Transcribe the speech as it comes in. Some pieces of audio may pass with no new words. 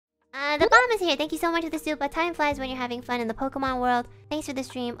The bomb is here. Thank you so much for the soup. But time flies when you're having fun in the Pokemon world. Thanks for the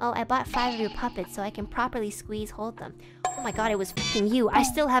stream. Oh, I bought 5 of your puppets so I can properly hold them. Oh my god, it was fucking you. I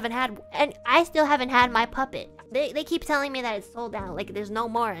still haven't had my puppet. They keep telling me that it's sold out, like there's no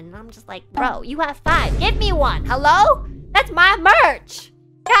more, and I'm just like, bro, you have 5. Give me one. Hello? That's my merch.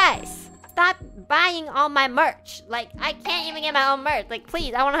 Guys, stop buying all my merch. Like, I can't even get my own merch. Like,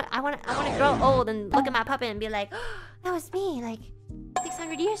 please, I wanna grow old and look at my puppet and be like, oh, that was me, like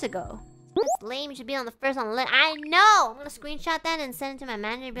 600 years ago. This lame should be on the first on the list. I know! I'm gonna screenshot that and send it to my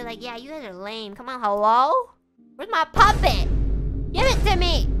manager and be like, yeah, you guys are lame. Come on, hello? Where's my puppet? Give it to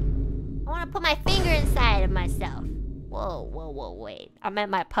me! I wanna put my finger inside of myself. Whoa, wait. I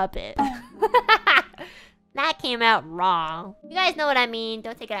meant my puppet. That came out wrong. You guys know what I mean.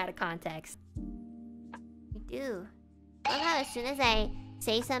 Don't take it out of context. You do. I love how as soon as I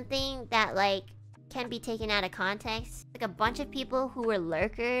say something that, like, can be taken out of context, like a bunch of people who were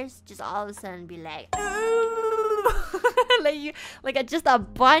lurkers just all of a sudden be like, just a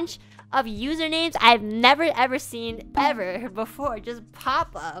bunch of usernames I've never ever seen ever before just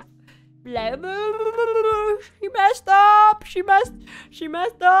pop up. Like, she messed up, she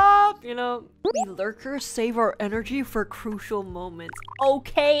messed up, you know. We lurkers save our energy for crucial moments.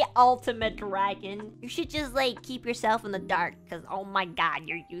 Okay, Ultimate Dragon. You should just like keep yourself in the dark, because oh my god,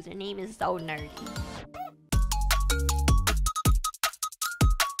 your username is so nerdy.